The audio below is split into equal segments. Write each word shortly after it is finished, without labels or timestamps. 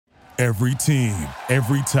Every team,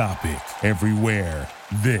 every topic, everywhere.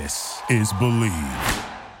 This is Believe.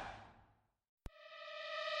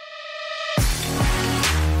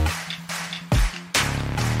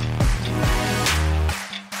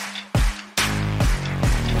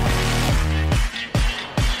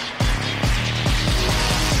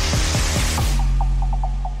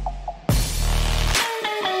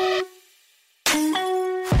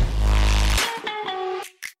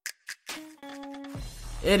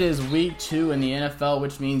 It is week 2 in the NFL,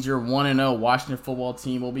 which means your 1-0 Washington football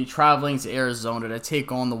team will be traveling to Arizona to take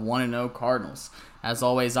on the 1-0 Cardinals. As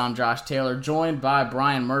always, I'm Josh Taylor, joined by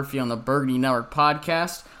Brian Murphy on the Burgundy Network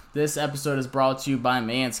podcast. This episode is brought to you by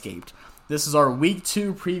Manscaped. This is our week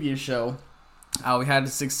 2 preview show. We had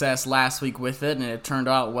success last week with it, and it turned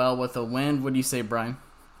out well with a win. What do you say, Brian?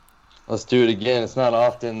 Let's do it again. It's not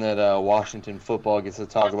often that Washington football gets to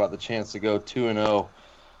talk about the chance to go 2-0.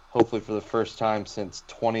 Hopefully for the first time since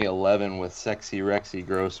 2011 with Sexy Rexy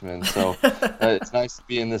Grossman. So it's nice to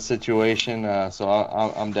be in this situation. So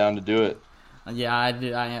I'm down to do it. Yeah,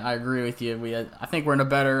 I agree with you. I think we're in a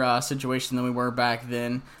better situation than we were back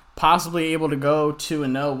then. Possibly able to go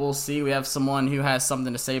 2-0. We'll see. We have someone who has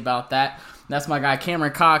something to say about that. That's my guy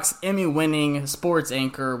Cameron Cox, Emmy-winning sports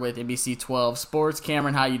anchor with NBC 12 Sports.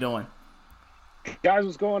 Cameron, how you doing? Guys,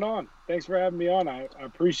 what's going on? Thanks for having me on. I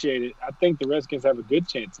appreciate it. I think the Redskins have a good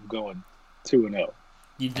chance of going 2-0.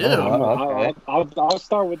 You do? Okay. I'll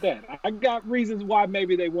start with that. I got reasons why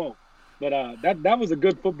maybe they won't. But that was a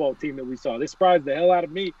good football team that we saw. They surprised the hell out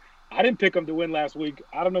of me. I didn't pick them to win last week.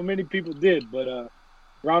 I don't know many people did, but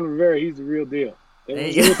Ron Rivera, he's the real deal.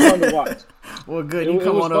 It was fun to watch. Well, good. It You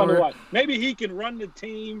come was on fun over. to watch. Maybe he can run the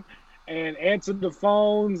team and answer the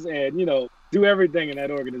phones and, do everything in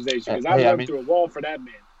that organization. Because I run through a wall for that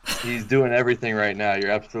man. He's doing everything right now.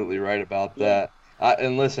 You're absolutely right about that.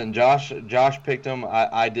 And listen, Josh picked him.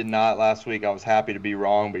 I did not last week. I was happy to be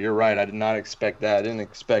wrong, but you're right. I did not expect that. I didn't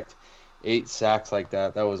expect 8 sacks like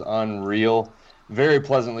that. That was unreal. Very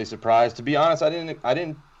pleasantly surprised. To be honest, I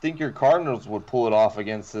didn't think your Cardinals would pull it off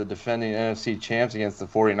against the defending NFC champs against the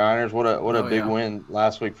 49ers. What a big win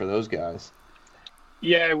last week for those guys.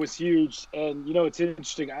 Yeah, it was huge. And, it's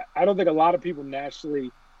interesting. I don't think a lot of people nationally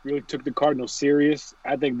really took the Cardinals serious.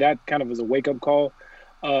 I think that kind of was a wake-up call.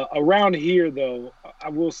 Around here, though, I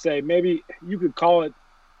will say maybe you could call it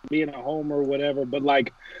being a homer or whatever, but,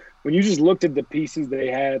 when you just looked at the pieces they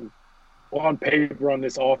had on paper on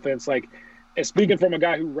this offense, and speaking from a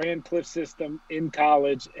guy who ran Cliff's system in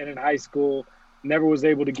college and in high school, never was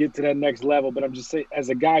able to get to that next level, but I'm just saying, as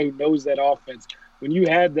a guy who knows that offense, when you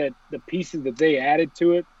had the pieces that they added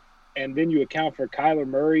to it, and then you account for Kyler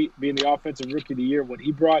Murray being the offensive rookie of the year, what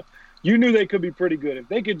he brought, you knew they could be pretty good. If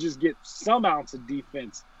they could just get some ounce of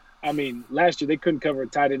defense. I mean, last year they couldn't cover a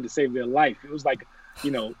tight end to save their life. It was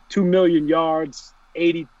 2 million yards,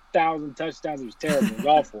 80,000 touchdowns. It was terrible. It was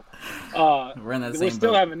awful. We're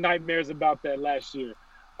still having nightmares about that last year,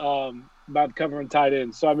 about covering tight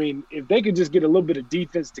ends. So, I mean, if they could just get a little bit of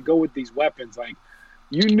defense to go with these weapons,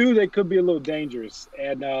 you knew they could be a little dangerous,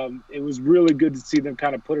 and it was really good to see them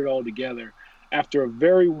kind of put it all together after a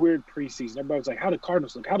very weird preseason. Everybody was like, how do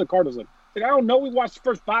Cardinals look? How do Cardinals look? I don't know. We watched the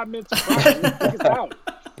first 5 minutes of practice. Let's figure it out.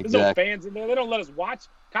 There's no fans in there. They don't let us watch.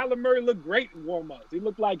 Kyler Murray looked great in warm-ups. He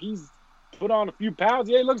looked like he's put on a few pounds.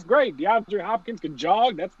 Yeah, he looks great. DeAndre Hopkins can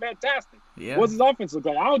jog. That's fantastic. Yeah. What's his offense look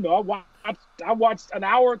like? I don't know. I watched an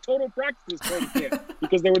hour of total practice training camp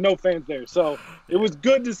because there were no fans there. So it was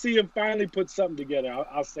good to see him finally put something together.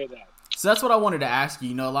 I'll say that. So that's what I wanted to ask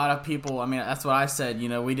you. A lot of people, that's what I said.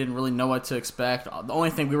 We didn't really know what to expect. The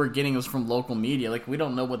only thing we were getting was from local media. We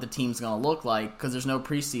don't know what the team's going to look like because there's no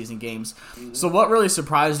preseason games. Mm-hmm. So what really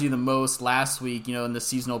surprised you the most last week, in the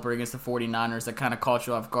season opener against the 49ers that kind of caught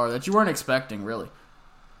you off guard that you weren't expecting, really?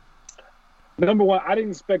 Number one, I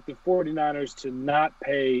didn't expect the 49ers to not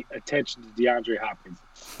pay attention to DeAndre Hopkins.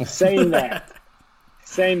 Saying that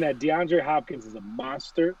DeAndre Hopkins is a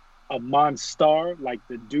monster, a monster, like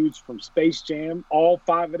the dudes from Space Jam, all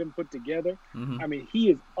 5 of them put together. Mm-hmm. I mean,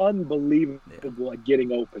 he is unbelievable at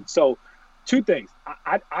getting open. So 2 things.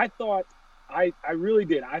 I thought I really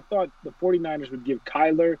did. I thought the 49ers would give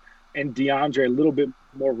Kyler and DeAndre a little bit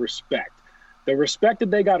more respect. The respect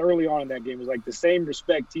that they got early on in that game was the same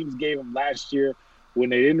respect teams gave them last year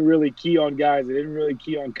when they didn't really key on guys. They didn't really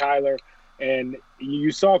key on Kyler. And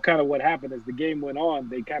you saw kind of what happened as the game went on.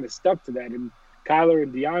 They kind of stuck to that. And Kyler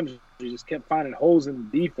and DeAndre just kept finding holes in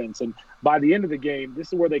the defense. And by the end of the game, this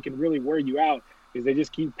is where they can really wear you out, is they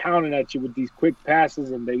just keep pounding at you with these quick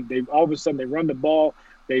passes. And they all of a sudden they run the ball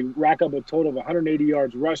They rack up a total of 180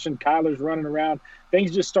 yards rushing. Kyler's running around.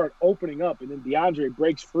 Things just start opening up, and then DeAndre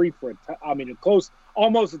breaks free for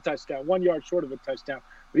almost a touchdown, 1 yard short of a touchdown.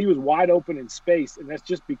 But he was wide open in space, and that's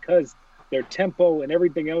just because their tempo and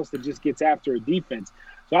everything else that just gets after a defense.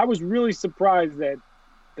 So I was really surprised that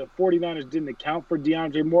the 49ers didn't account for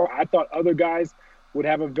DeAndre Moore. I thought other guys would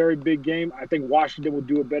have a very big game. I think Washington will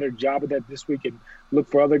do a better job of that this week and look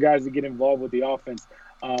for other guys to get involved with the offense.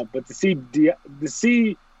 But to see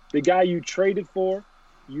the guy you traded for,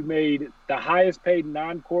 you made the highest paid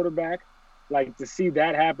non-quarterback, like to see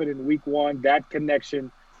that happen in week one, that connection,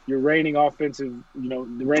 your reigning the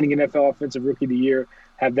reigning NFL offensive rookie of the year,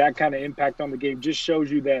 have that kind of impact on the game just shows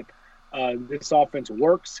you that this offense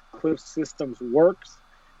works, Cliff systems works,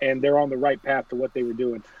 and they're on the right path to what they were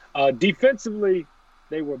doing. Defensively,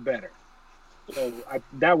 they were better. So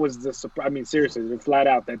that was the surprise. I mean, seriously, they're flat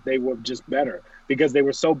out that they were just better because they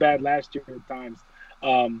were so bad last year at times.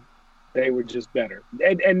 They were just better.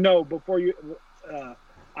 And no, before you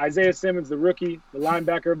Isaiah Simmons, the rookie, the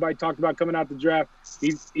linebacker everybody talked about coming out the draft,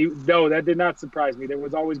 no, that did not surprise me. There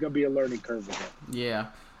was always going to be a learning curve with him. Yeah.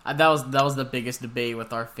 That was the biggest debate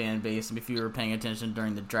with our fan base. If you were paying attention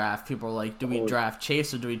during the draft, people were like, do we draft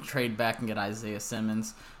Chase or do we trade back and get Isaiah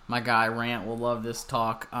Simmons? My guy, Rant, will love this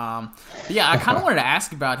talk. But yeah, I kind of wanted to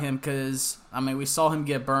ask about him because, I mean, we saw him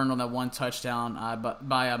get burned on that one touchdown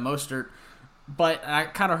by Mostert. But I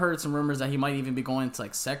kind of heard some rumors that he might even be going to,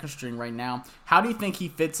 like, second string right now. How do you think he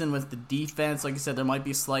fits in with the defense? Like you said, there might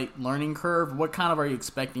be a slight learning curve. What kind of are you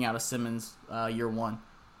expecting out of Simmons year one?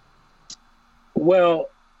 Well,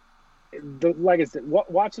 like I said,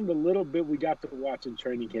 watching the little bit we got to watch in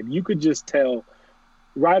training camp, you could just tell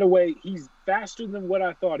right away he's faster than what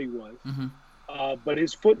I thought he was. Mm-hmm. But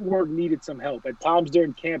his footwork needed some help. At times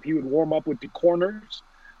during camp, he would warm up with the corners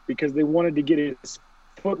because they wanted to get his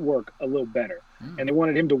footwork a little better, and they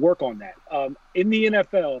wanted him to work on that. In the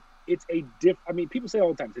NFL, it's people say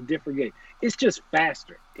all the time, it's a different game. It's just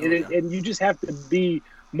faster, and you just have to be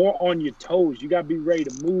more on your toes. You got to be ready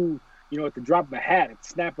to move, at the drop of a hat, at the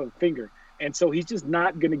snap of a finger. And so he's just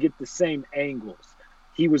not going to get the same angles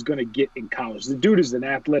he was going to get in college. The dude is an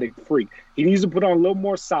athletic freak. He needs to put on a little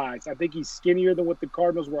more size. I think he's skinnier than what the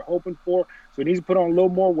Cardinals were hoping for, so he needs to put on a little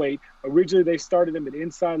more weight. Originally, they started him at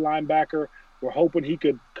inside linebacker. We're hoping he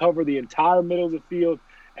could cover the entire middle of the field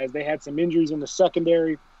as they had some injuries in the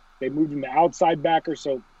secondary. They moved him to outside backer,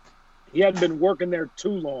 so he hadn't been working there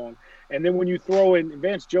too long. And then when you throw in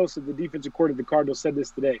Vance Joseph, the defensive coordinator of the Cardinals, said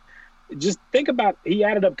this today. Just think about, he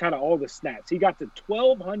added up kind of all the snaps. He got to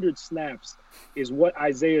 1,200 snaps is what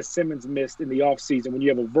Isaiah Simmons missed in the offseason. When you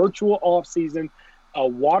have a virtual offseason, a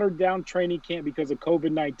watered-down training camp because of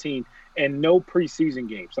COVID-19, and no preseason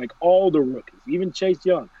games, like all the rookies, even Chase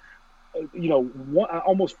Young,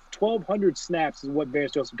 almost 1,200 snaps is what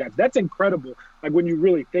Vance Joseph got. That's incredible, like when you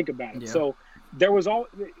really think about it. Yeah. So there was at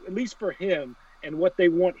least for him and what they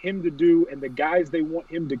want him to do and the guys they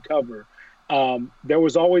want him to cover, there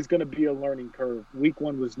was always going to be a learning curve. Week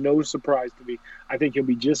one was no surprise to me. I think he'll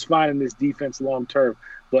be just fine in this defense long term.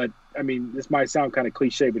 But, I mean, this might sound kind of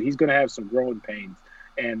cliche, but he's going to have some growing pains.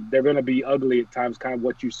 And they're going to be ugly at times, kind of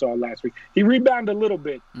what you saw last week. He rebounded a little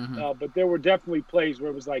bit, but there were definitely plays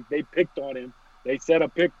where it was like they picked on him. They set a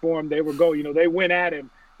pick for him. They were they went at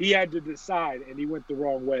him. He had to decide, and he went the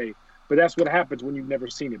wrong way. But that's what happens when you've never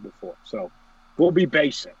seen it before. So we'll be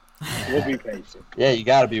patient. We'll be patient. Yeah, you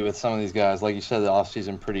got to be with some of these guys. Like you said, the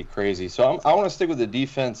offseason pretty crazy. So I want to stick with the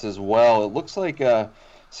defense as well. It looks like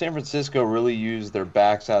San Francisco really used their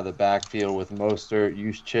backs out of the backfield with Mostert,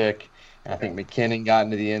 Juszczyk. I think McKinnon got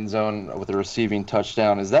into the end zone with a receiving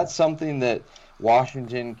touchdown. Is that something that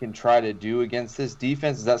Washington can try to do against this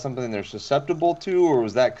defense? Is that something they're susceptible to, or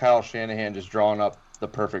was that Kyle Shanahan just drawing up the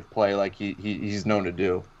perfect play like he's known to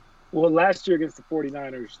do? Well, last year against the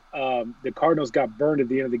 49ers, the Cardinals got burned at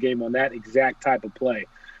the end of the game on that exact type of play.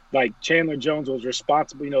 Like Chandler Jones was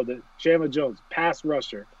responsible, the Chandler Jones, pass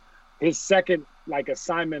rusher, his second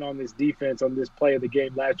assignment on this defense on this play of the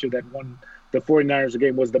game last year that won the 49ers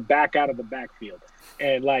game was the back out of the backfield.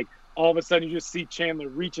 And all of a sudden you just see Chandler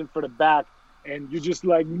reaching for the back and you're just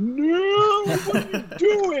like, no, what are you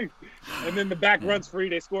doing? And then the back runs free.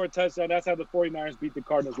 They score a touchdown. That's how the 49ers beat the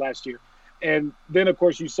Cardinals last year. And then, of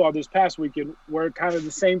course, you saw this past weekend where kind of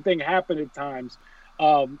the same thing happened at times.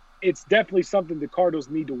 It's definitely something the Cardinals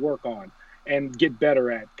need to work on and get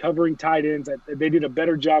better at. Covering tight ends. They did a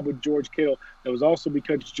better job with George Kittle. That was also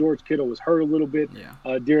because George Kittle was hurt a little bit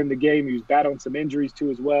during the game. He was battling some injuries too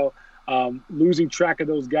as well. Losing track of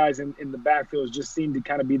those guys in the backfield just seemed to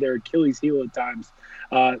kind of be their Achilles heel at times.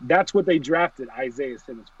 That's what they drafted Isaiah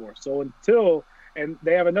Simmons for. So until And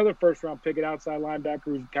they have another first-round pick at outside linebacker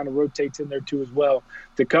who kind of rotates in there too as well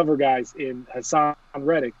to cover guys in Hassan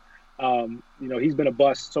Reddick. He's been a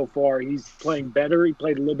bust so far. He's playing better. He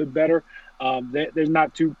played a little bit better. There's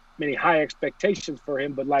not too many high expectations for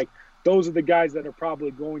him, but those are the guys that are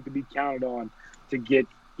probably going to be counted on to get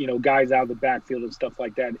guys out of the backfield and stuff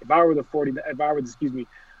like that. If I were the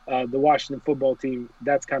Washington football team,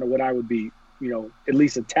 that's kind of what I would be, at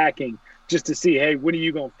least attacking just to see, hey, when are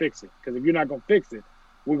you going to fix it? Because if you're not going to fix it,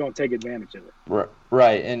 we're going to take advantage of it.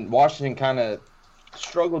 Right, and Washington kind of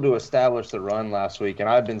struggled to establish the run last week, and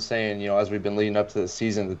I've been saying, as we've been leading up to the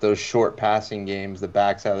season, that those short passing games, the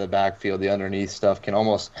backs out of the backfield, the underneath stuff, can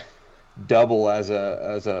almost double as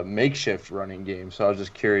a makeshift running game. So I was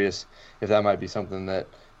just curious if that might be something that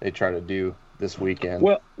they try to do this weekend.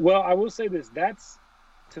 Well, I will say this. That's,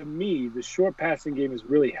 to me, the short passing game has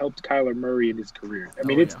really helped Kyler Murray in his career. I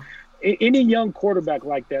mean, any young quarterback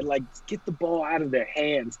like that, get the ball out of their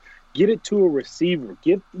hands, get it to a receiver,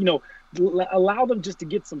 allow them just to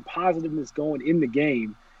get some positiveness going in the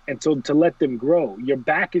game, and to let them grow. Your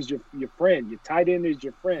back is your friend. Your tight end is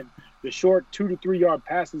your friend. The short 2 to 3 yard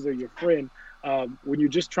passes are your friend when you're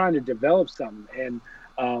just trying to develop something. And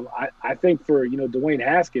I think for Dwayne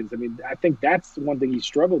Haskins, I think that's the one thing he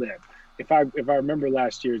struggled at. If I remember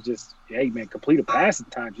last year, just, hey man, complete a pass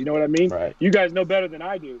at times. You know what I mean? Right. You guys know better than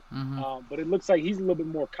I do. Mm-hmm. But it looks like he's a little bit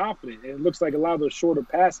more confident, and it looks like a lot of those shorter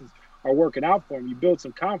passes are working out for him. You build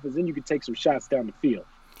some confidence, then you can take some shots down the field.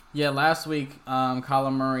 Yeah, last week,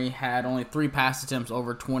 Kyler Murray had only 3 pass attempts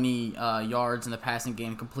over 20 yards in the passing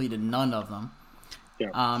game, completed none of them.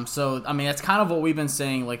 Yeah. So, that's kind of what we've been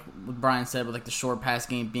saying, like what Brian said, with the short pass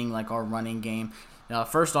game being our running game.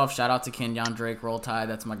 First off, shout out to Kenyon Drake, Roll Tide,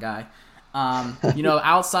 that's my guy.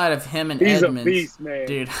 Outside of him and he's Edmonds, a beast, man.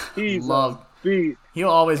 Dude, he's a beast. He'll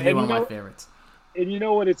always be one of my favorites. And you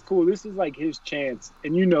know what? It's cool. This is his chance.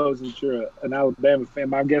 And since you're an Alabama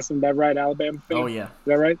fan, I'm guessing that right, Alabama fan. Oh yeah, is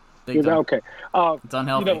that right? Big time. Okay. It's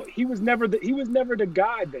unhealthy. He was never the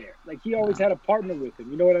guy there. He always had a partner with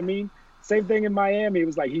him. You know what I mean? Same thing in Miami. It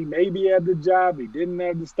was he maybe had the job, he didn't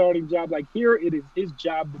have the starting job. Here it is his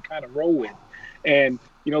job to kind of roll with. And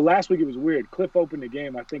last week it was weird. Cliff opened the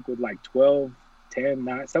game, I think, with 12, 10,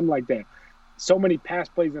 9, something like that. So many pass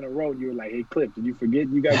plays in a row, you were like, hey, Cliff, did you forget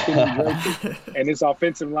you got Kenyon Drake and this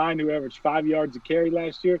offensive line who averaged 5 yards a carry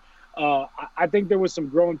last year? I think there was some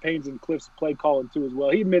growing pains in Cliff's play calling too as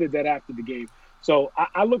well. He admitted that after the game. So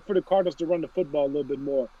I look for the Cardinals to run the football a little bit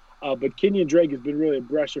more. But Kenyon Drake has been really a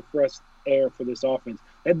breath of fresh air for this offense.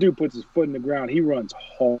 That dude puts his foot in the ground. He runs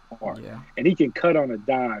hard, and he can cut on a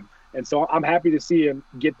dime. And so I'm happy to see him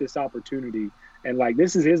get this opportunity. And,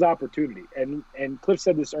 this is his opportunity. And Cliff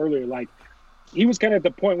said this earlier, he was kind of at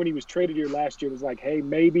the point when he was traded here last year. It was hey,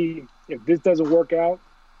 maybe if this doesn't work out,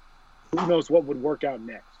 who knows what would work out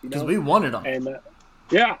next? Because we wanted him. And,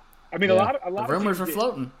 a lot the rumors were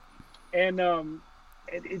floating. And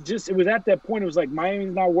it was at that point, it was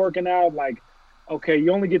Miami's not working out. Okay,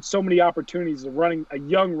 you only get so many opportunities of running a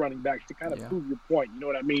young running back to kind of prove your point. You know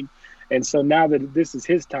what I mean? And so now that this is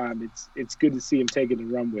his time, it's good to see him take it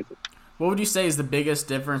and run with it. What would you say is the biggest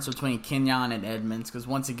difference between Kenyon and Edmonds? Because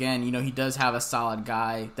once again, he does have a solid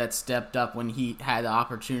guy that stepped up when he had the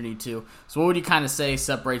opportunity to. So what would you kind of say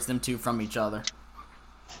separates them two from each other?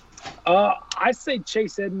 I say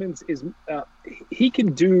Chase Edmonds is he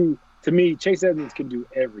can do, to me, Chase Edmonds can do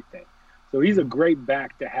everything. So he's a great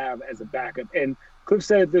back to have as a backup. And Cliff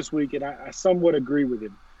said it this week, and I somewhat agree with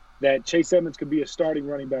him, that Chase Edmonds could be a starting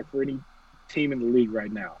running back for any team in the league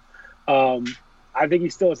right now. I think he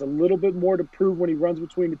still has a little bit more to prove when he runs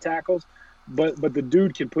between the tackles, but the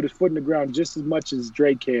dude can put his foot in the ground just as much as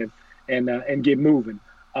Drake can and get moving.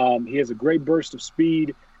 He has a great burst of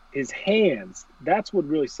speed. His hands, that's what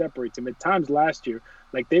really separates him. At times last year,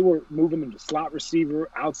 they were moving him to slot receiver,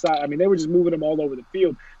 outside. They were just moving him all over the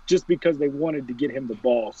field just because they wanted to get him the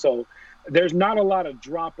ball. So there's not a lot of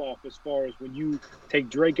drop-off as far as when you take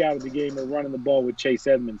Drake out of the game or running the ball with Chase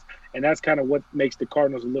Edmonds. And that's kind of what makes the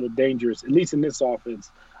Cardinals a little dangerous, at least in this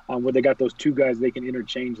offense, where they got those two guys they can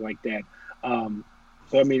interchange like that.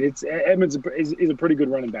 Edmonds is a pretty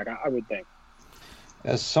good running back, I would think.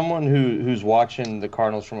 As someone who's watching the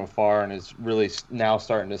Cardinals from afar and is really now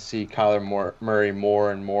starting to see Kyler Murray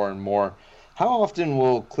more and more and more, how often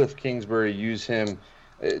will Cliff Kingsbury use him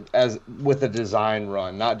as with a design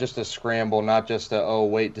run, not just a scramble, not just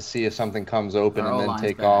wait to see if something comes open and then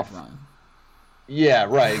take off? Run. Yeah,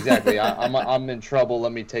 right, exactly. I'm in trouble.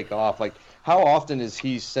 Let me take off. How often is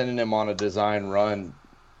he sending him on a design run?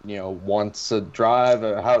 Once a drive.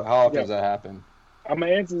 How often does that happen? I'm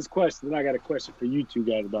gonna answer this question, then I got a question for you two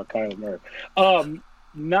guys about Kyler Murray.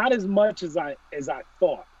 not as much as I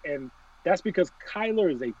thought, and that's because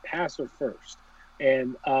Kyler is a passer first.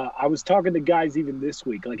 And I was talking to guys even this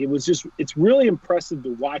week. Like, it's really impressive to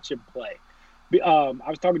watch him play. I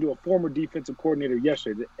was talking to a former defensive coordinator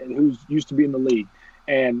yesterday who's used to be in the league,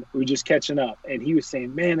 and we were just catching up. And he was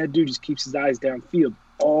saying, man, that dude just keeps his eyes downfield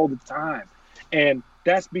all the time. And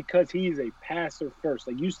that's because he's a passer first.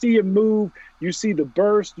 Like, you see him move, you see the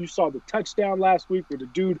burst, you saw the touchdown last week where the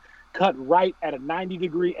dude cut right at a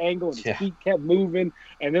 90-degree angle and his feet kept moving,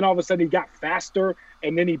 and then all of a sudden he got faster,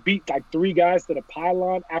 and then he beat like 3 guys to the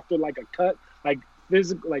pylon after like a cut. Like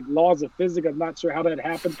laws of physics, I'm not sure how that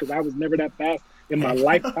happened because I was never that fast in my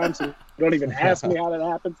lifetime, so don't even ask me how that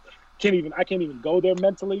happens. I can't even go there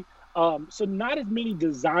mentally. So not as many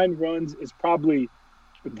design runs as probably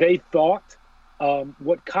they thought.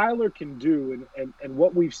 What Kyler can do and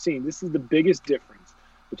what we've seen, this is the biggest difference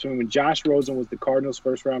between when Josh Rosen was the Cardinals'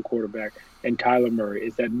 first-round quarterback and Kyler Murray,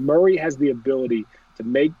 is that Murray has the ability to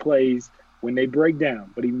make plays when they break down,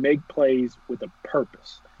 but he make plays with a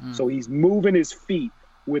purpose. So he's moving his feet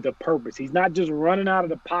with a purpose. He's not just running out of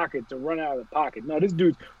the pocket to run out of the pocket. No, this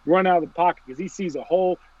dude's run out of the pocket because he sees a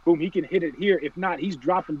hole, boom, he can hit it here. If not, he's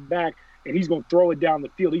dropping back and he's going to throw it down the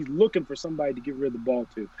field. He's looking for somebody to get rid of the ball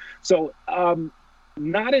to. So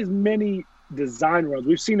not as many design runs.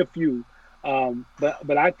 We've seen a few.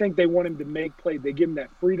 But I think they want him to make plays. They give him that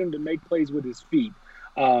freedom to make plays with his feet,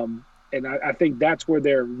 and I think that's where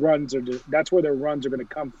their runs are. That's where their runs are going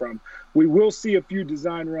to come from. We will see a few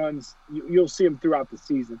design runs. You'll see them throughout the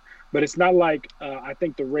season, but it's not like I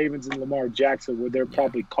think the Ravens and Lamar Jackson, where they're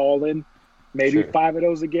probably calling maybe 5 of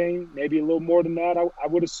those a game, maybe a little more than that. I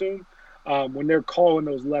would assume when they're calling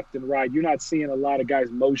those left and right, you're not seeing a lot of guys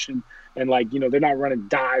motion and they're not running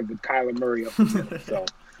dive with Kyler Murray up the middle. So.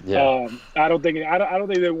 Yeah. I don't think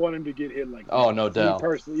they want him to get hit like that. Oh, no doubt.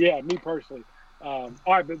 Me personally. All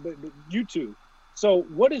right, but you two. So,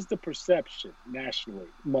 what is the perception nationally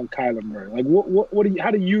among Kyler Murray? Like, how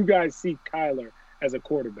do you guys see Kyler as a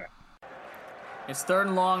quarterback? It's 3rd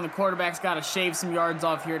and long. The quarterback's got to shave some yards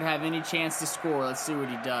off here to have any chance to score. Let's see what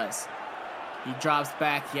he does. He drops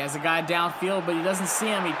back. He has a guy downfield, but he doesn't see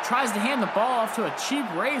him. He tries to hand the ball off to a cheap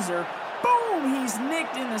razor. Boom! He's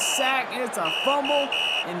nicked in the sack. It's a fumble,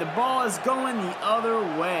 and the ball is going the other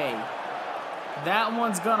way. That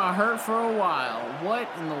one's gonna hurt for a while. What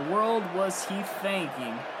in the world was he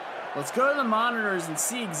thinking? Let's go to the monitors and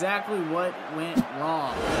see exactly what went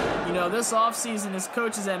wrong. This offseason, his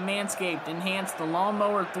coaches at Manscaped enhanced the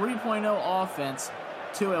Lawnmower 3.0 offense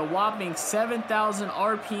to a whopping 7,000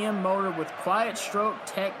 RPM motor with quiet stroke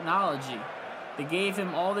technology. They gave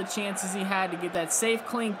him all the chances he had to get that safe,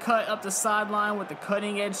 clean cut up the sideline with the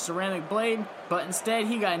cutting-edge ceramic blade, but instead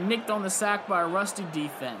he got nicked on the sack by a rusty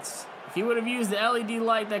defense. If he would have used the LED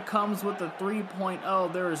light that comes with the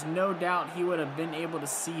 3.0, there is no doubt he would have been able to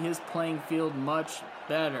see his playing field much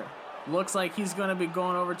better. Looks like he's going to be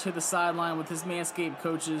going over to the sideline with his Manscaped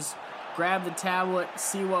coaches, grab the tablet,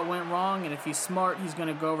 see what went wrong, and if he's smart, he's going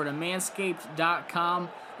to go over to manscaped.com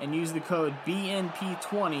and use the code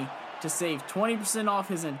BNP20 to save 20% off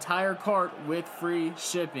his entire cart with free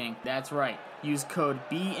shipping. That's right. Use code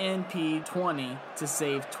BNP20 to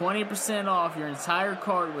save 20% off your entire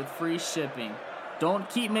cart with free shipping. Don't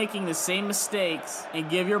keep making the same mistakes and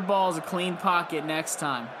give your balls a clean pocket next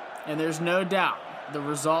time. And there's no doubt the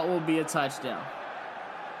result will be a touchdown.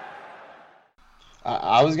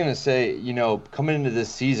 I was going to say, coming into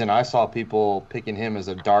this season, I saw people picking him as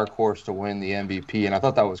a dark horse to win the MVP, and I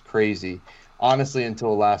thought that was crazy. Honestly,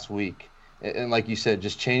 until last week. And like you said,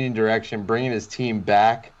 just changing direction, bringing his team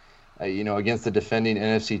back, against the defending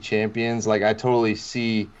NFC champions. Like, I totally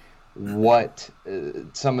see what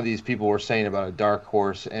some of these people were saying about a dark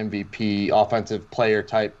horse MVP, offensive player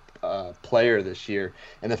type player this year.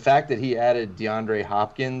 And the fact that he added DeAndre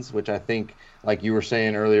Hopkins, which I think, like you were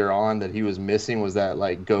saying earlier on, that he was missing was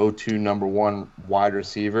that, go-to number 1 wide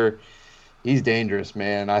receiver. He's dangerous,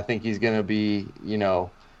 man. I think he's going to be,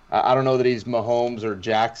 I don't know that he's Mahomes or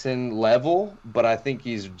Jackson level, but I think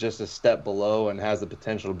he's just a step below and has the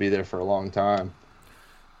potential to be there for a long time.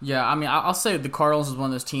 Yeah, I mean, I'll say the Cardinals is one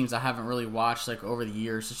of those teams I haven't really watched over the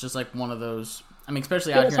years. It's just one of those. I mean,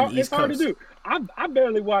 especially out here on the East Coast. It's hard to do. I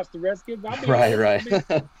barely watch the Redskins. Right.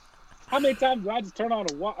 How many times do I just turn on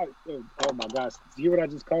a watch? Oh my gosh! Do you hear what I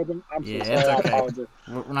just called them? I'm so sorry. Okay. I apologize.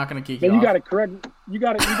 We're not gonna kick you off. You got to correct. You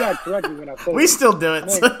got to correct me when I say we still do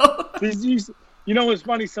it. So. You know what's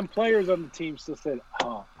funny? Some players on the team still said,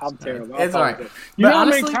 "Oh, I'm terrible." It's all right. You know how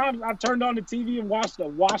many times I've turned on the TV and watched the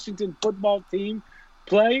Washington football team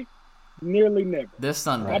play? Nearly never. This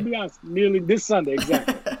Sunday. I'll be honest. Nearly this Sunday,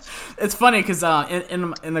 exactly. It's funny because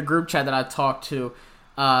in the group chat that I talked to,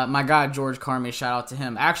 My guy George Carmi, shout out to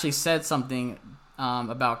him, actually said something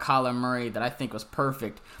about Kyler Murray that I think was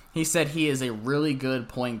perfect. He said he is a really good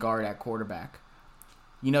point guard at quarterback.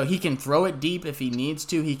 He can throw it deep if he needs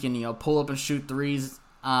to. He can, pull up and shoot threes.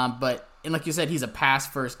 But like you said, he's a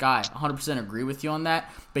pass-first guy. 100% agree with you on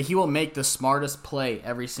that. But he will make the smartest play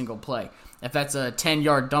every single play. If that's a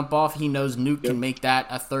 10-yard dump-off, he knows Nuke can make that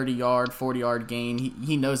a 30-yard, 40-yard gain.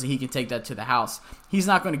 He knows that he can take that to the house. He's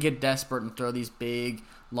not going to get desperate and throw these big,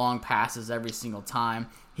 long passes every single time.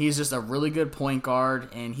 He's just a really good point guard,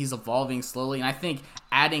 and he's evolving slowly. And I think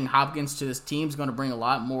adding Hopkins to this team is going to bring a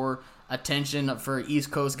lot more attention for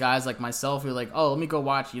East Coast guys like myself who are like, oh, let me go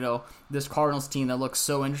watch, this Cardinals team that looks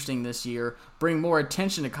so interesting this year. Bring more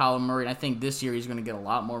attention to Kyler Murray, and I think this year he's going to get a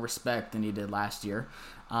lot more respect than he did last year.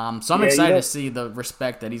 So I'm excited to see the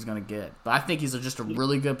respect that he's going to get. But I think he's just a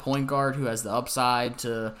really good point guard who has the upside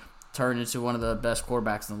to turn into one of the best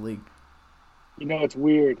quarterbacks in the league. It's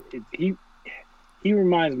weird. He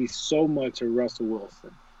reminds me so much of Russell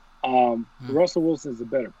Wilson. Russell Wilson is a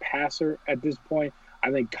better passer at this point. I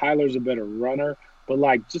think Kyler's a better runner, but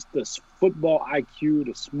just the football IQ,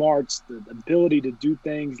 the smarts, the ability to do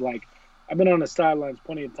things. I've been on the sidelines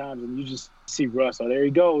plenty of times, and you just see Russ. Oh, there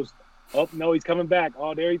he goes. Oh no, he's coming back.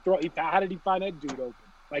 Oh, there he throws. How did he find that dude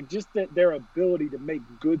open? Just their ability to make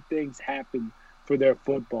good things happen for their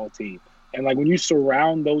football team. And when you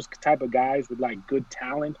surround those type of guys with good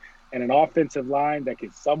talent and an offensive line that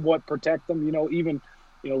can somewhat protect them,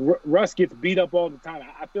 Russ gets beat up all the time.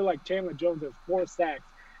 I feel like Chandler Jones has 4 sacks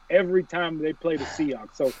every time they play the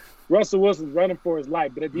Seahawks. So Russell Wilson's running for his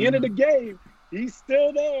life. But at the end of the game, he's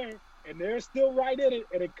still there, and they're still right in it,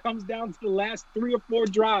 and it comes down to the last 3 or 4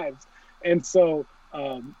 drives. And so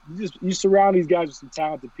you surround these guys with some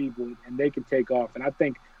talented people, and they can take off. And I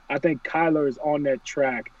think Kyler is on that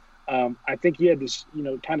track. I think he had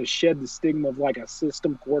to, kind of shed the stigma of a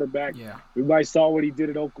system quarterback. Yeah. Everybody saw what he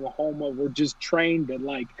did at Oklahoma. We're just trained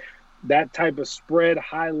that that type of spread,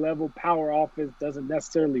 high-level power offense doesn't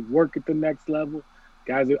necessarily work at the next level.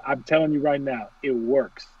 Guys, I'm telling you right now, it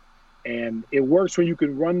works. And it works when you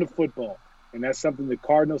can run the football. And that's something the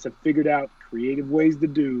Cardinals have figured out creative ways to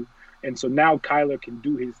do. And so now Kyler can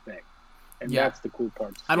do his thing. And that's the cool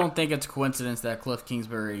part. I don't think it's a coincidence that Cliff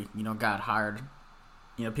Kingsbury, got hired.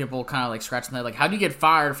 People kind of scratching their head, how do you get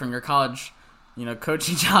fired from your college,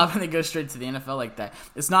 coaching job and then go straight to the NFL like that?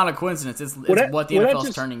 It's not a coincidence. It's what the NFL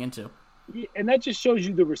is turning into. And that just shows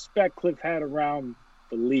you the respect Cliff had around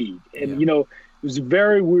the league. And, it was a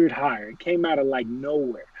very weird hire. It came out of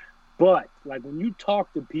nowhere. But when you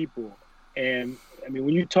talk to people and, when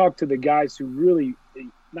you talk to the guys who really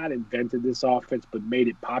not invented this offense but made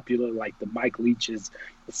it popular, like the Mike Leaches,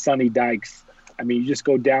 the Sonny Dykes, you just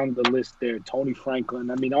go down the list there. Tony Franklin.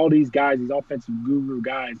 All these guys, these offensive guru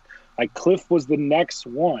guys. Cliff was the next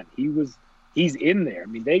one. He's in there.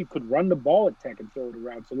 They could run the ball at Tech and throw it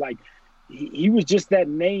around. So he was just that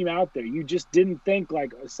name out there. You just didn't think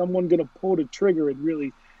is someone going to pull the trigger and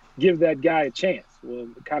really give that guy a chance. Well,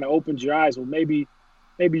 it kind of opens your eyes. Well, maybe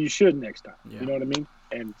you should next time. Yeah. You know what I mean?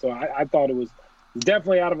 And so I thought it was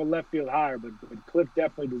definitely out of a left field hire, but Cliff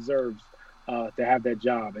definitely deserves to have that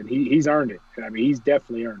job, and he's earned it. He's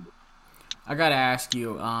definitely earned it. I got to ask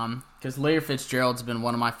you, because Larry Fitzgerald's been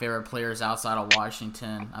one of my favorite players outside of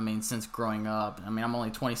Washington, since growing up. I'm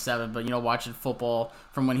only 27, but, watching football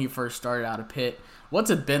from when he first started out of Pitt. What's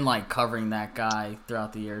it been like covering that guy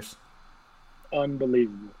throughout the years?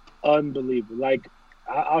 Unbelievable.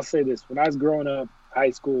 I'll say this. When I was growing up,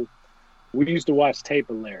 high school, we used to watch tape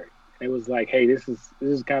of Larry. It was hey, this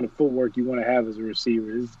is kind of footwork you want to have as a receiver.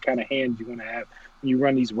 This is the kind of hands you want to have when you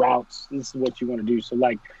run these routes. This is what you want to do. So,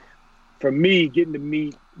 for me, getting to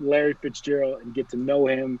meet Larry Fitzgerald and get to know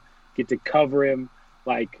him, get to cover him,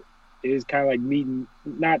 it is kind of like meeting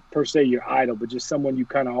not per se your idol, but just someone you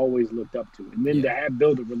kind of always looked up to. And then to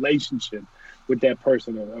build a relationship with that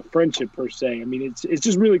person, a friendship per se. It's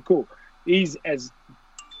just really cool. He's as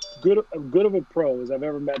good of a pro as I've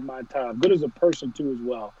ever met in my time. Good as a person, too, as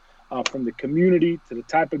well. From the community to the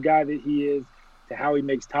type of guy that he is, to how he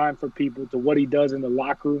makes time for people, to what he does in the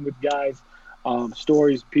locker room with guys,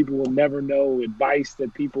 stories people will never know, advice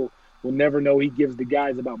that people will never know he gives the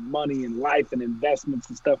guys about money and life and investments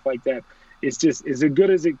and stuff like that. It's as good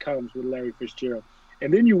as it comes with Larry Fitzgerald.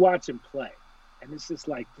 And then you watch him play, and it's just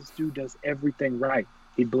this dude does everything right.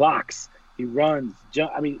 He blocks, he runs,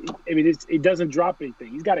 jump. It doesn't drop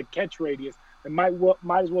anything. He's got a catch radius. It might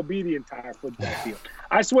as well be the entire football field.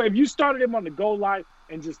 I swear, if you started him on the goal line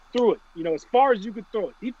and just threw it, as far as you could throw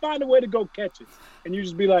it. He'd find a way to go catch it. And you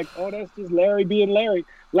just be like, oh, that's just Larry being Larry.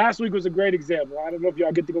 Last week was a great example. I don't know if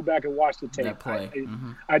y'all get to go back and watch the tape. That play.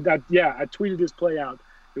 I tweeted this play out.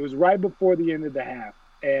 It was right before the end of the half.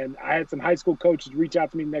 And I had some high school coaches reach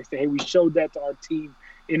out to me next day. Hey, we showed that to our team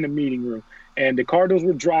in the meeting room. And the Cardinals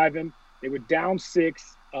were driving. They were down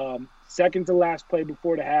 6. Second to last play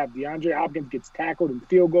before the half. DeAndre Hopkins gets tackled in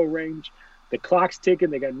field goal range. The clock's ticking.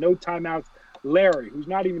 They got no timeouts. Larry, who's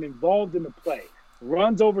not even involved in the play,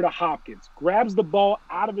 runs over to Hopkins, grabs the ball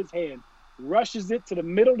out of his hand, rushes it to the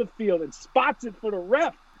middle of the field, and spots it for the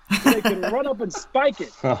ref so they can run up and spike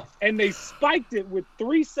it. And they spiked it with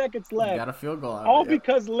 3 seconds left. You got a field goal out all of it,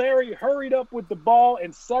 because Larry hurried up with the ball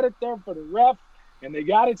and set it there for the ref, and they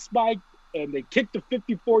got it spiked, and they kicked a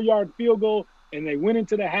 54-yard field goal, and they went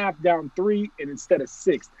into the half down 3 and instead of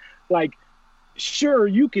 6. Like, sure,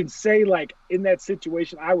 you can say, like, in that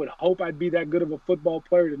situation, I would hope I'd be that good of a football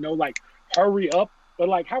player to know, like, hurry up. But,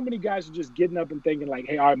 like, how many guys are just getting up and thinking, like,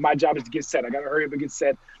 hey, all right, my job is to get set. I got to hurry up and get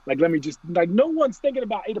set. Like, let me just – like, no one's thinking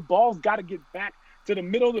about, hey, the ball's got to get back to the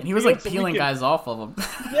middle of the field. He was, like, peeling guys off of him.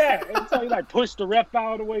 Yeah, and so he, like, pushed the ref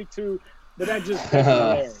out of the way, too. But that's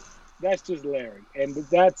Larry. That's just Larry. And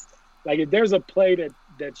that's – like, if there's a play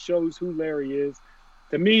that shows who Larry is,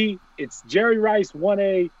 to me, it's Jerry Rice,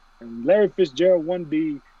 1A, and Larry Fitzgerald,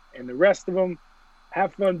 1B, and the rest of them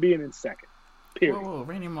have fun being in second. Period. Whoa,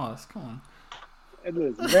 Randy Moss, come on. And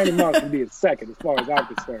listen, Randy Moss would be in second as far as I'm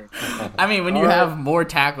concerned. I mean, when you have more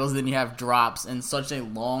tackles than you have drops in such a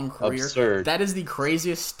long career, Absurd. That is the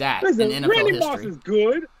craziest stat Listen, in NFL Randy history. Moss is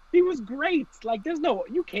good. He was great. Like, there's no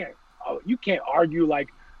 – you can't argue, like,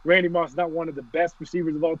 Randy Moss is not one of the best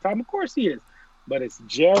receivers of all time. Of course he is. But it's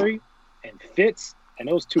Jerry and Fitz. And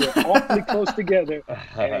those two are awfully close together.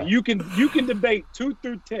 And you can debate 2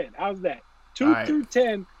 through 10. How's that? 2 through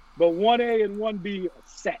 10, but 1A and 1B are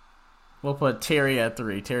set. We'll put Terry at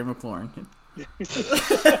 3. Terry McLaurin. That's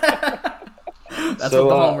So, what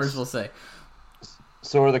the homers will say.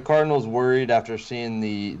 So are the Cardinals worried after seeing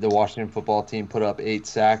the Washington football team put up 8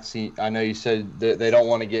 sacks? I know you said that they don't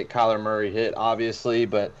want to get Kyler Murray hit, obviously,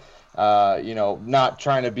 but not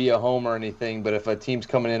trying to be a homer or anything, but if a team's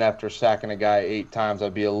coming in after sacking a guy 8 times,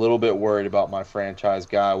 I'd be a little bit worried about my franchise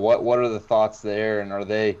guy. What are the thoughts there, and are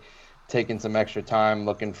they taking some extra time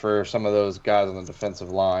looking for some of those guys on the defensive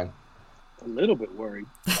line? A little bit worried.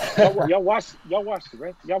 Y'all watched the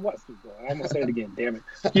rest. Y'all watched the. I'm gonna say it again. Damn it.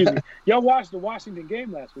 Excuse me. Y'all watched the Washington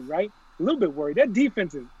game last week, right? A little bit worried. That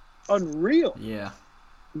defense is unreal. Yeah.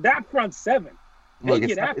 That front 7, they Look,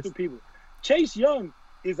 get after people. Chase Young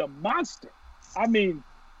is a monster. I mean,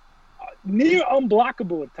 near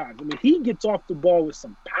unblockable at times. I mean, he gets off the ball with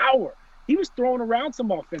some power. He was throwing around some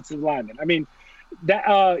offensive linemen. I mean,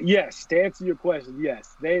 that yes, to answer your question,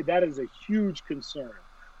 yes, that is a huge concern.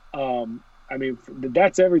 I mean,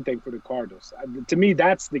 that's everything for the Cardinals. To me,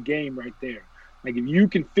 that's the game right there. Like, if you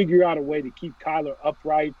can figure out a way to keep Kyler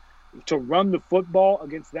upright, to run the football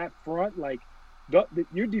against that front, like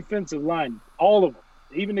your defensive line, all of them,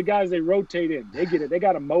 even the guys they rotate in, they get it. They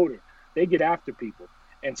got a motor. They get after people.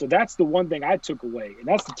 And so that's the one thing I took away. And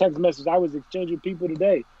that's the text message I was exchanging with people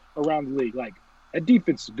today around the league. Like, that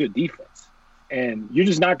defense is a good defense. And you're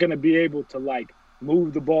just not going to be able to, like,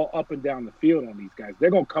 move the ball up and down the field on these guys.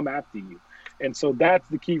 They're going to come after you. And so that's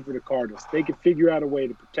the key for the Cardinals. They can figure out a way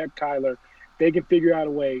to protect Kyler. They can figure out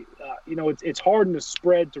a way. It's hard in the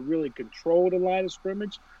spread to really control the line of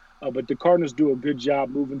scrimmage. But the Cardinals do a good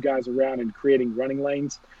job moving guys around and creating running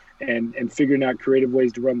lanes and figuring out creative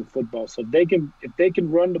ways to run the football. So if they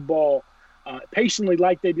can run the ball patiently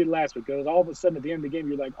like they did last week, because all of a sudden at the end of the game,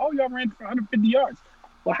 you're like, oh, y'all ran for 150 yards.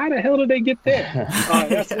 Well, how the hell did they get there?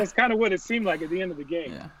 That's kind of what it seemed like at the end of the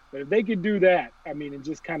game. Yeah. But if they could do that, I mean, and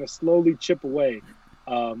just kind of slowly chip away,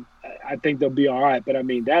 I think they'll be all right. But, I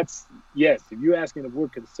mean, yes, if you're asking if we're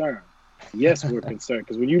concerned, yes, we're concerned.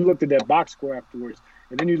 Because when you looked at that box score afterwards,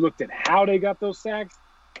 and then you looked at how they got those sacks,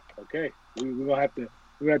 okay, we're gonna have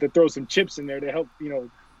to throw some chips in there to help, the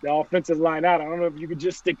offensive line out. I don't know if you could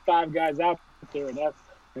just stick 5 guys out there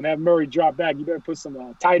and have Murray drop back. You better put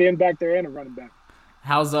some tight end back there and a running back.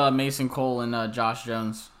 How's Mason Cole and Josh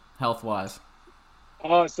Jones health-wise?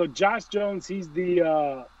 So Josh Jones, he's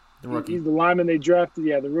the rookie. He's the lineman they drafted.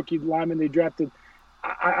 Yeah, the rookie lineman they drafted.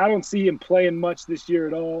 I don't see him playing much this year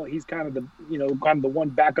at all. He's kind of the one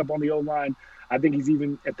backup on the O-line. I think he's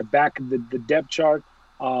even at the back of the depth chart.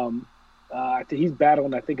 I think he's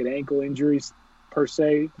battling, an ankle injuries per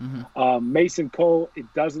se. Mm-hmm. Mason Cole,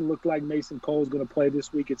 it doesn't look like Mason Cole is going to play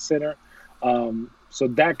this week at center. So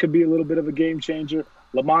that could be a little bit of a game changer.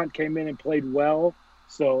 Lamont came in and played well.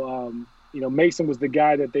 So Mason was the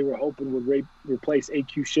guy that they were hoping would replace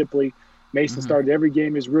AQ Shipley. Mason started every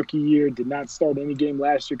game his rookie year, did not start any game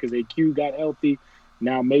last year because AQ got healthy.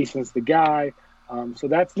 Now Mason's the guy. So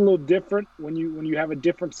that's a little different when you have a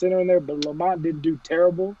different center in there. But Lamont didn't do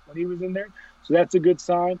terrible when he was in there, so that's a good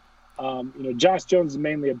sign. Josh Jones is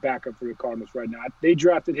mainly a backup for the Cardinals right now. They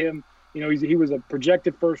drafted him. He was a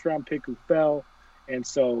projected first-round pick who fell, and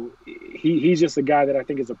so he's just a guy that I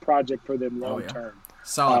think is a project for them long term.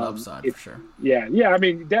 Solid upside for sure. Yeah. I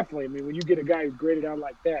mean, definitely. I mean, when you get a guy who's graded out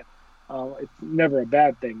like that, it's never a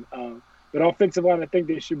bad thing. But offensive line, I think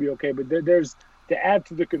they should be okay. But there's to add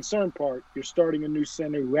to the concern part, you're starting a new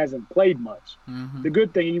center who hasn't played much. The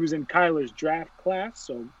good thing, he was in Kyler's draft class,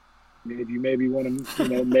 so maybe want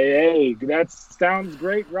to, hey, that sounds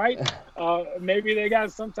great, right? Maybe they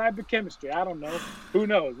got some type of chemistry. I don't know. Who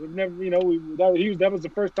knows? We've never, that was the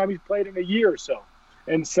first time he's played in a year or so,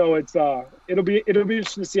 and so it's it'll be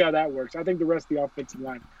interesting to see how that works. I think the rest of the offensive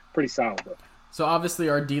line pretty solid though. So obviously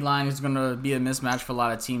our D-line is going to be a mismatch for a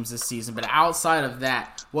lot of teams this season. But outside of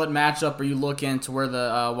that, what matchup are you looking to where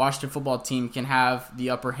the Washington football team can have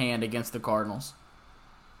the upper hand against the Cardinals?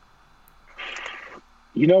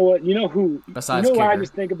 You know what? You know who? Besides what kicker. I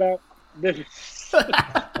just think about?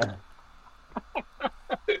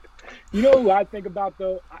 You know who I think about,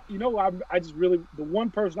 though? I just really – the one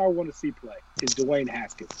person I want to see play is Dwayne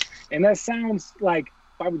Haskins. And that sounds like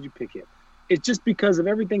 – why would you pick him? It's just because of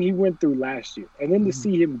everything he went through last year. And then to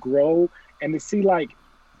see him grow and to see, like,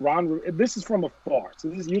 Ron – this is from afar. So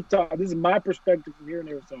this is my perspective from here in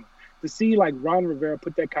Arizona. To see, like, Ron Rivera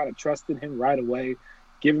put that kind of trust in him right away,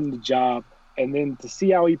 give him the job, and then to see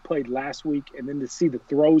how he played last week, and then to see the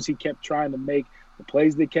throws he kept trying to make, the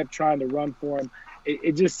plays they kept trying to run for him,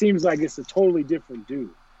 it just seems like it's a totally different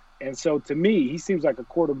dude. And so to me, he seems like a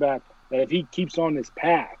quarterback that if he keeps on this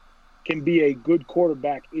path, can be a good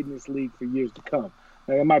quarterback in this league for years to come.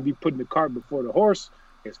 Now, I might be putting the cart before the horse.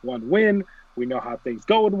 It's one win. We know how things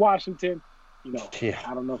go in Washington.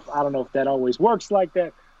 I don't know if that always works like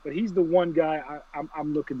that, but he's the one guy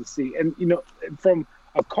I'm looking to see. And from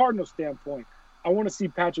a Cardinal standpoint, I want to see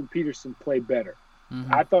Patrick Peterson play better.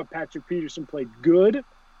 I thought Patrick Peterson played good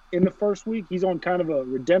in the first week. He's on kind of a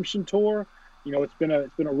redemption tour. It's been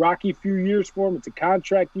a rocky few years for him. It's a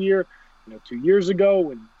contract year. 2 years ago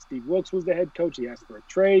when Steve Wilkes was the head coach, he asked for a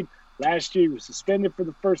trade. Last year he was suspended for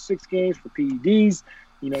the first 6 games for PEDs.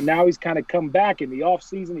 Now he's kind of come back in the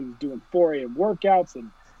offseason. He was doing 4 a.m. workouts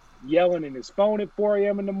and yelling in his phone at 4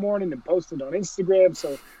 a.m. in the morning and posting on Instagram.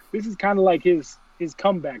 So this is kind of like his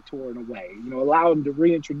comeback tour in a way, allow him to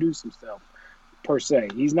reintroduce himself per se.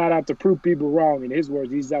 He's not out to prove people wrong. In his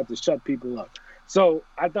words, he's out to shut people up. So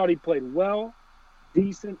I thought he played well,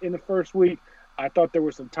 decent in the first week. I thought there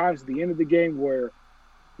were some times at the end of the game where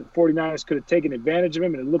the 49ers could have taken advantage of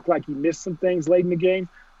him, and it looked like he missed some things late in the game.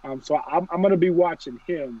 So I'm going to be watching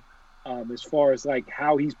him as far as like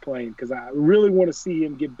how he's playing, because I really want to see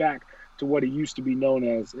him get back to what he used to be known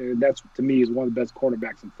as. And that's, to me, is one of the best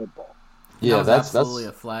cornerbacks in football. Yeah, that's absolutely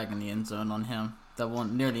a flag in the end zone on him. That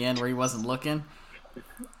one near the end where he wasn't looking.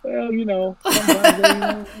 Well,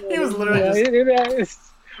 sometimes he was literally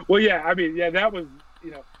that was,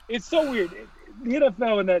 it's so weird. The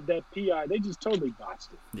NFL and that PI, they just totally botched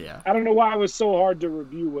it. Yeah. I don't know why it was so hard to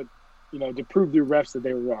review what, to prove the refs that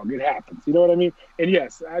they were wrong. It happens. You know what I mean? And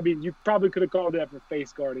yes, you probably could have called that for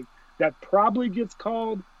face guarding. That probably gets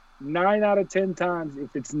called 9 out of 10 times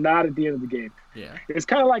if it's not at the end of the game. Yeah. It's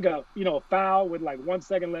kind of like a foul with like 1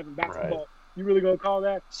 second left in basketball. Right. You really gonna call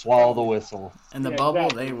that? Swallow the whistle. In the bubble,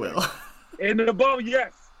 exactly. They will. In the bubble,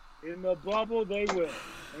 yes. In the bubble, they will.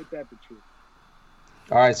 Ain't that the truth?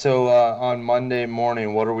 All right, so on Monday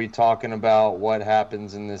morning, what are we talking about? What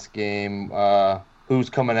happens in this game? Who's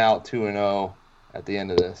coming out 2-0 at the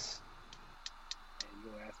end of this?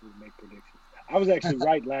 You're gonna ask me to make predictions. I was actually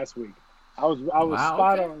right last week. I was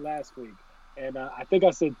spot on last week, and I think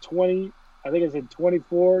I said 20. I think I said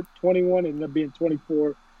 24, 21. It ended up being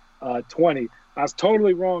 24, 20. I was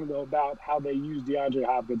totally wrong though about how they used DeAndre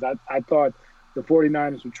Hopkins. I thought the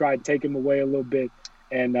 49ers would try to take him away a little bit.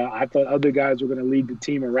 And I thought other guys were going to lead the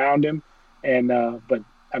team around him. But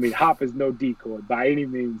Hop is no decoy by any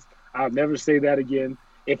means. I'll never say that again.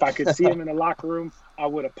 If I could see him in the locker room, I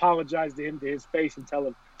would apologize to him to his face and tell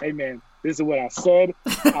him, hey, man, this is what I said.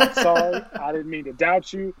 I'm sorry. I didn't mean to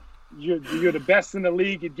doubt you. You're the best in the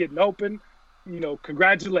league at getting open.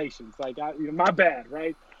 Congratulations. Like, my bad,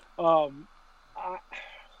 right? I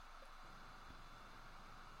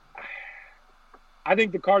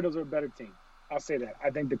think the Cardinals are a better team. I'll say that.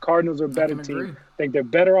 I think the Cardinals are a better team. I think they're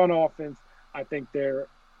better on offense. I think they're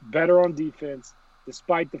better on defense,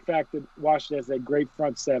 despite the fact that Washington has a great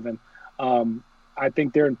front seven. I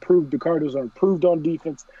think they're improved. The Cardinals are improved on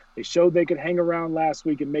defense. They showed they could hang around last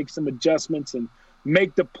week and make some adjustments and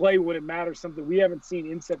make the play when it matters, something we haven't seen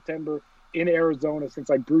in September in Arizona since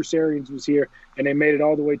like Bruce Arians was here, and they made it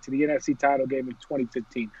all the way to the NFC title game in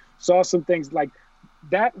 2015. Saw some things like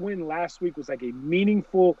that win last week was like a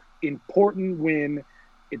meaningful, important win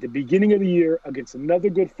at the beginning of the year against another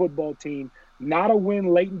good football team. Not a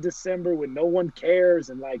win late in December when no one cares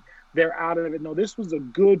and like they're out of it. No, this was a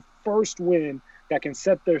good first win that can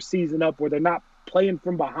set their season up where they're not playing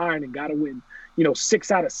from behind and got to win,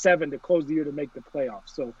 6 out of 7 to close the year to make the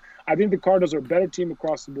playoffs. So I think the Cardinals are a better team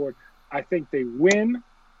across the board. I think they win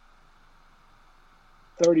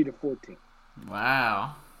 30-14.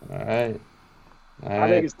 Wow. All right. I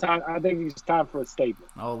think it's time. I think it's time for a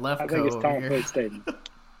statement. Oh, left. I think it's time for a statement.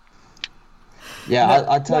 Yeah,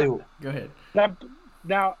 I'll tell you. Go ahead.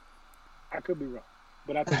 Now, I could be wrong,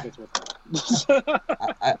 but I think that's what's happening.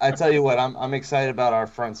 I tell you what, I'm excited about our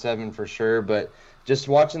front seven for sure. But just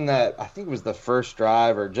watching that, I think it was the first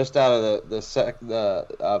drive or just out of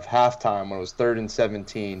of halftime when it was 3rd and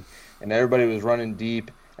 17, and everybody was running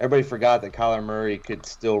deep. Everybody forgot that Kyler Murray could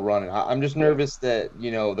still run it. I'm just nervous that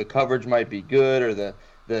the coverage might be good or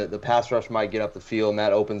the pass rush might get up the field, and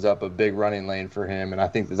that opens up a big running lane for him. And I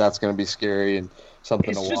think that's going to be scary and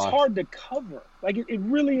something to watch. It's just hard to cover. Like it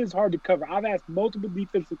really is hard to cover. I've asked multiple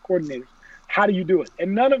defensive coordinators, how do you do it?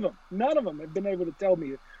 And none of them have been able to tell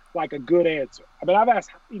me like a good answer. I mean, I've asked,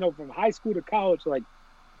 from high school to college, like,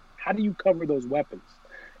 how do you cover those weapons?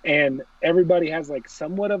 And everybody has like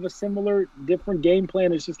somewhat of a similar, different game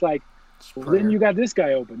plan. It's just like, well, then you got this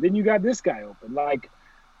guy open. Then you got this guy open. Like,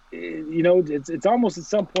 it's almost at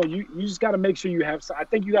some point you just got to make sure you have. I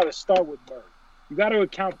think you got to start with Murray. You got to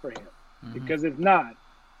account for him because if not,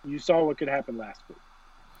 you saw what could happen last week.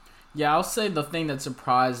 Yeah, I'll say the thing that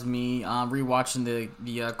surprised me rewatching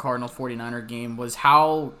the Cardinal 49er game was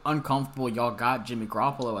how uncomfortable y'all got Jimmy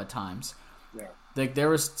Garoppolo at times. Yeah. Like there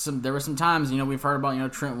were some times, we've heard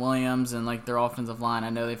about, Trent Williams and like their offensive line. I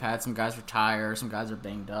know they've had some guys retire, some guys are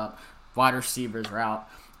banged up, wide receivers are out.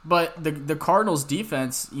 But the Cardinals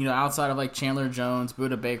defense, outside of like Chandler Jones,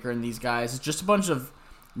 Budda Baker and these guys, is just a bunch of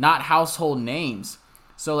not household names.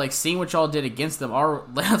 So like seeing what y'all did against them, our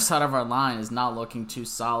left side of our line is not looking too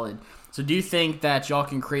solid. So do you think that y'all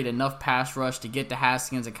can create enough pass rush to get to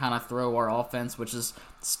Haskins and kind of throw our offense, which is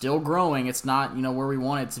still growing? It's not, where we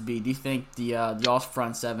want it to be. Do you think the y'all's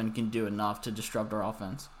front seven can do enough to disrupt our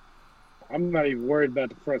offense? I'm not even worried about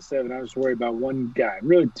the front seven. I'm just worried about one guy,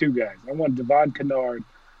 really two guys. I want Devon Kennard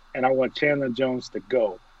and I want Chandler Jones to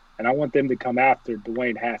go. And I want them to come after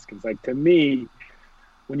Dwayne Haskins. Like, to me,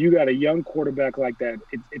 when you got a young quarterback like that,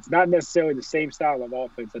 it's not necessarily the same style of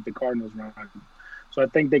offense that the Cardinals run. So I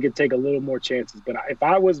think they could take a little more chances. But if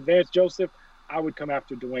I was Vance Joseph, I would come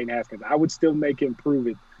after Dwayne Haskins. I would still make him prove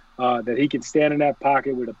it, that he can stand in that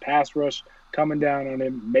pocket with a pass rush coming down on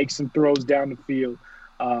him, make some throws down the field.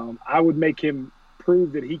 I would make him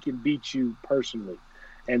prove that he can beat you personally.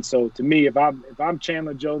 And so to me, if I'm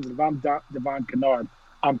Chandler Jones and if I'm Devon Kennard,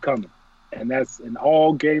 I'm coming. And that's an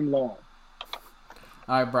all game long.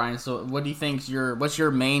 All right, Brian. So, what do you think? What's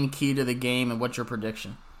your main key to the game, and what's your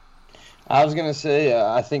prediction? I was gonna say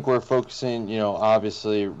I think we're focusing,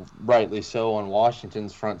 obviously rightly so on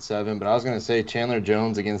Washington's front seven, but I was gonna say Chandler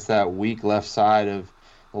Jones against that weak left side of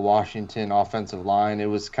the Washington offensive line. It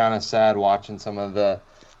was kind of sad watching some of the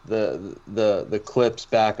clips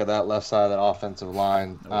back of that left side of that offensive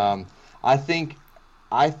line. I think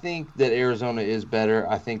that Arizona is better.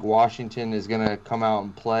 I think Washington is gonna come out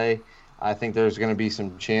and play. I think there's going to be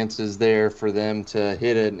some chances there for them to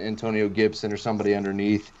hit an Antonio Gibson or somebody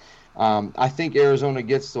underneath. I think Arizona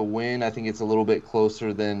gets the win. I think it's a little bit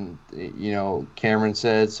closer than, Cameron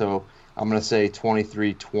said. So I'm going to say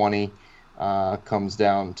 23-20 comes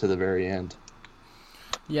down to the very end.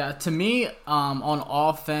 Yeah, to me, on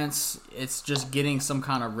offense, it's just getting some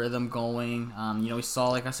kind of rhythm going. We saw,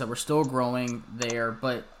 like I said, we're still growing there,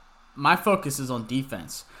 but my focus is on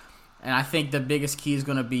defense. And I think the biggest key is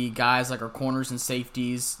going to be guys like our corners and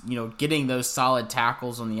safeties, getting those solid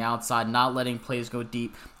tackles on the outside, not letting plays go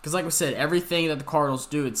deep. Because like I said, everything that the Cardinals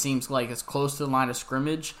do, it seems like it's close to the line of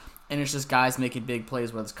scrimmage, and it's just guys making big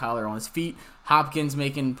plays, whether it's Kyler on his feet, Hopkins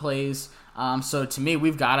making plays. So to me,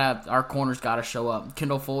 our corners got to show up.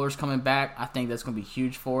 Kendall Fuller's coming back. I think that's going to be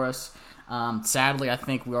huge for us. Sadly, I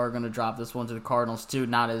think we are going to drop this one to the Cardinals too.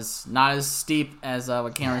 Not as steep as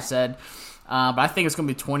what Cameron said. But I think it's going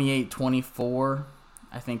to be 28-24.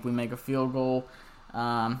 I think we make a field goal,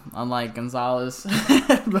 unlike Gonzalez.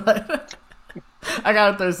 But I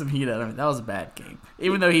gotta throw some heat at him. That was a bad game,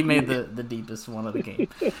 even though he made the deepest one of the game.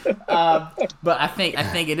 But I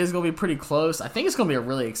think it is gonna be pretty close. I think it's gonna be a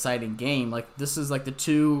really exciting game. Like this is like the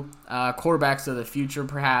two quarterbacks of the future,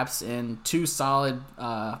 perhaps, and two solid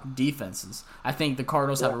defenses. I think the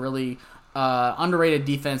Cardinals have a really underrated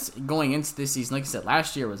defense going into this season. Like I said,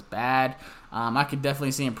 last year was bad. I could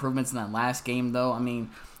definitely see improvements in that last game, though. I mean,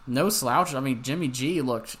 no slouch. I mean, Jimmy G he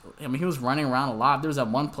was running around a lot. There was that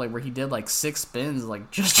one play where he did like 6 spins, like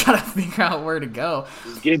just trying to figure out where to go.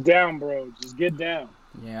 Just get down, bro. Just get down.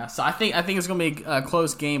 Yeah, so I think it's going to be a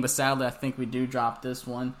close game, but sadly I think we do drop this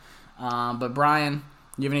one. But Brian,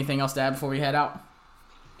 you have anything else to add before we head out?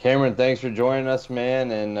 Cameron, thanks for joining us, man.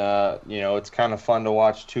 And, it's kind of fun to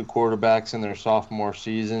watch two quarterbacks in their sophomore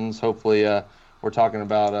seasons. Hopefully we're talking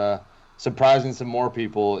about surprising some more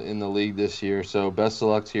people in the league this year. So best of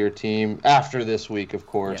luck to your team after this week, of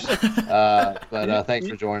course. Yeah. But thanks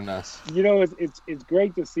for joining us. It's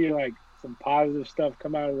great to see, like, some positive stuff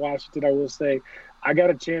come out of Washington. I will say I got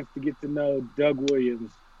a chance to get to know Doug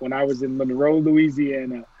Williams when I was in Monroe,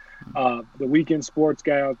 Louisiana. The weekend sports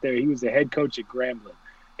guy out there, he was the head coach at Grambling.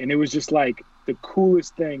 And it was just like the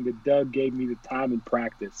coolest thing that Doug gave me the time and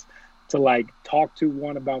practice to like talk to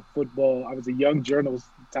one about football. I was a young journalist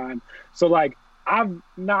at the time. So like I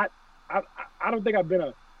don't think I've been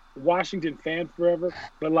a Washington fan forever,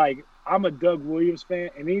 but like I'm a Doug Williams fan,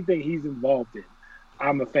 and anything he's involved in,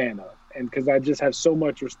 I'm a fan of. And because I just have so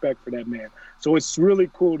much respect for that man. So it's really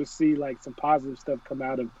cool to see like some positive stuff come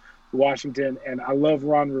out of Washington. And I love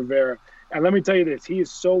Ron Rivera. And let me tell you this, he is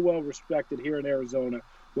so well respected here in Arizona.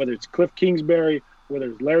 Whether it's Cliff Kingsbury, whether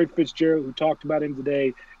it's Larry Fitzgerald, who talked about him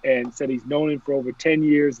today and said he's known him for over 10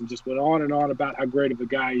 years and just went on and on about how great of a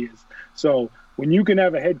guy he is. So when you can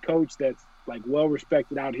have a head coach that's like well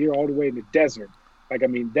respected out here all the way in the desert, like, I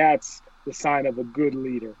mean, that's the sign of a good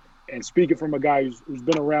leader. And speaking from a guy who's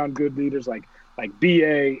been around good leaders like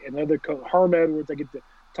B.A. and other Herm Edwards, I get to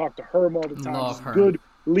talk to Herm all the time. Just good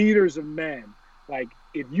leaders of men. Like,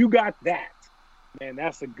 if you got that, man,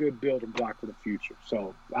 that's a good building block for the future.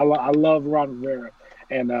 So I love Ron Rivera,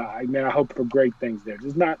 and I hope for great things there.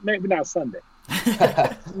 Just maybe not Sunday.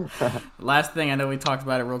 Last thing, I know we talked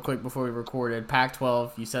about it real quick before we recorded.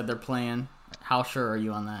 Pac-12, you said they're playing. How sure are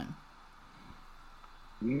you on that?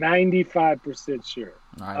 95% sure.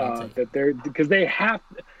 All right, that they're because they have.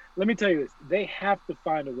 Let me tell you this: they have to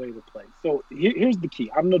find a way to play. So here's the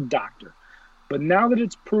key. I'm no doctor, but now that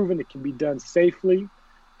it's proven it can be done safely,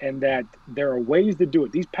 and that there are ways to do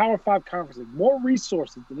it. These Power 5 conferences, more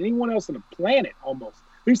resources than anyone else on the planet almost.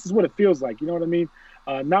 At least is what it feels like. You know what I mean?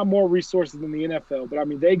 Not more resources than the NFL, but I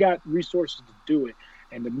mean, they got resources to do it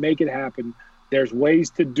and to make it happen. There's ways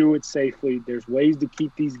to do it safely. There's ways to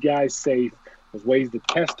keep these guys safe. There's ways to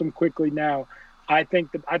test them quickly. Now, I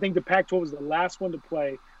think the Pac-12 was the last one to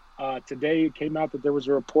play. Today it came out that there was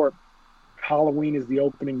a report Halloween is the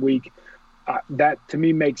opening week. That, to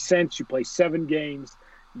me, makes sense. You play 7 games.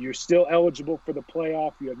 You're still eligible for the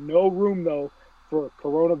playoff. You have no room, though, for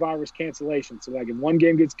coronavirus cancellation. So, like, if one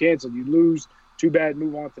game gets canceled, you lose. Too bad,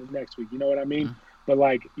 move on to the next week. You know what I mean? Mm-hmm. But,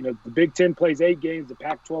 like, the Big Ten plays 8 games. The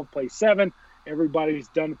Pac-12 plays 7. Everybody's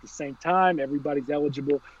done at the same time. Everybody's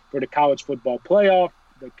eligible for the college football playoff.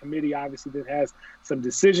 The committee obviously then has some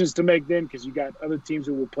decisions to make then because you got other teams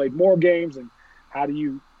who will play more games. And how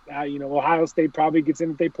Ohio State probably gets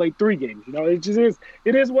in if they play 3 games. It just is.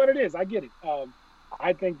 It is what it is. I get it.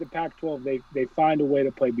 I think the Pac-12, they find a way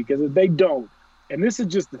to play, because if they don't, and this is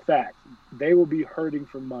just the fact, they will be hurting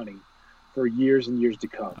for money for years and years to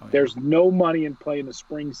come. Oh, yeah. There's no money in play in the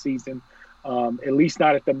spring season, at least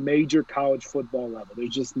not at the major college football level.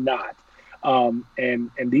 There's just not. And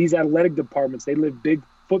these athletic departments, they live big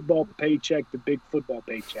football paycheck to big football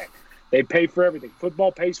paycheck. They pay for everything.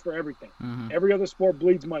 Football pays for everything. Mm-hmm. Every other sport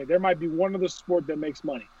bleeds money. There might be one other sport that makes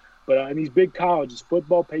money. But in these big colleges,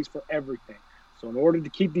 football pays for everything. So in order to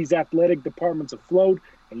keep these athletic departments afloat,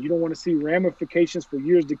 and you don't want to see ramifications for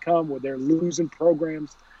years to come where they're losing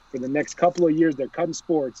programs for the next couple of years, they're cutting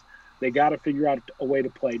sports, they got to figure out a way to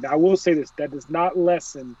play. Now, I will say this, that does not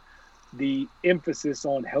lessen the emphasis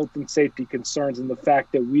on health and safety concerns and the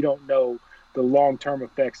fact that we don't know the long-term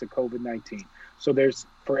effects of COVID-19. So there's,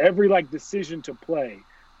 for every decision to play,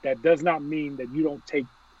 that does not mean that you don't take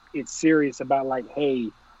it serious about hey,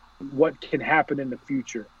 what can happen in the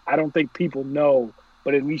future. I don't think people know,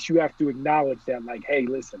 but at least you have to acknowledge that, hey,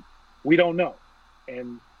 listen, we don't know.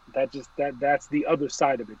 And that's the other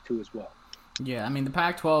side of it too as well. Yeah, I mean, the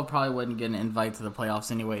Pac-12 probably wouldn't get an invite to the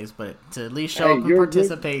playoffs anyways, but to at least show up and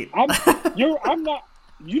participate. I'm not.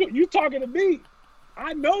 You talking to me?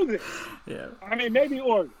 I know this. Yeah. I mean, maybe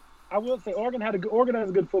Oregon. I will say Oregon has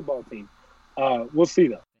a good football team, We'll see,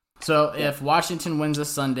 though. So if Washington wins this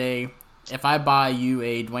Sunday, if I buy you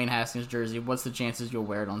a Dwayne Haskins jersey, what's the chances you'll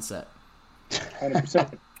wear it on set?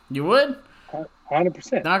 100%. You would? 100%.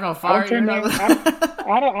 They're not gonna fire you.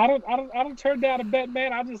 I don't turn down a bet,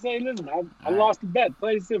 man. I just say, listen, I lost the bet.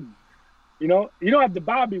 Play simple. You know, you don't have to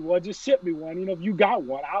buy me one. Just ship me one. You know, if you got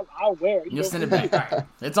one, I'll wear it. You'll send it back.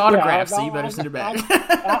 It's autographed, so you better send it back.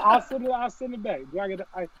 I'll send it back.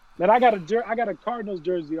 I got a Cardinals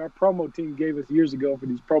jersey our promo team gave us years ago for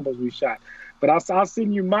these promos we shot. But I'll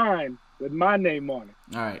send you mine with my name on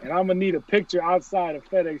it. All right. And I'm gonna need a picture outside of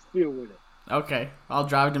FedEx Field with it. Okay, I'll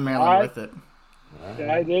drive to Maryland with it.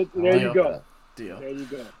 There you go. Deal. There you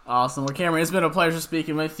go. Awesome. Well, Cameron, it's been a pleasure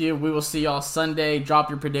speaking with you. We will see y'all Sunday. Drop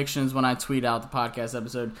your predictions when I tweet out the podcast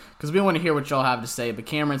episode because we want to hear what y'all have to say. But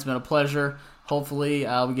Cameron, it's been a pleasure. Hopefully,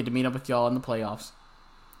 we get to meet up with y'all in the playoffs.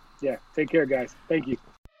 Yeah. Take care, guys. Thank you.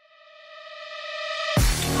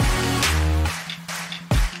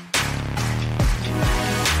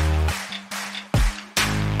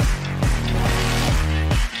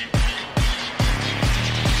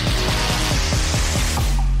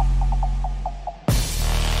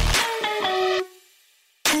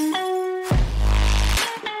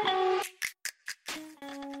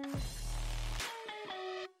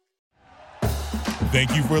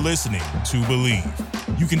 Thank you for listening to Believe.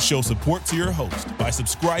 You can show support to your host by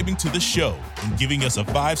subscribing to the show and giving us a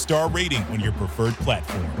 5-star rating on your preferred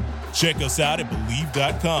platform. Check us out at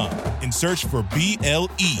Believe.com and search for BLEAV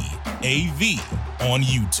on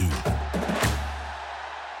YouTube.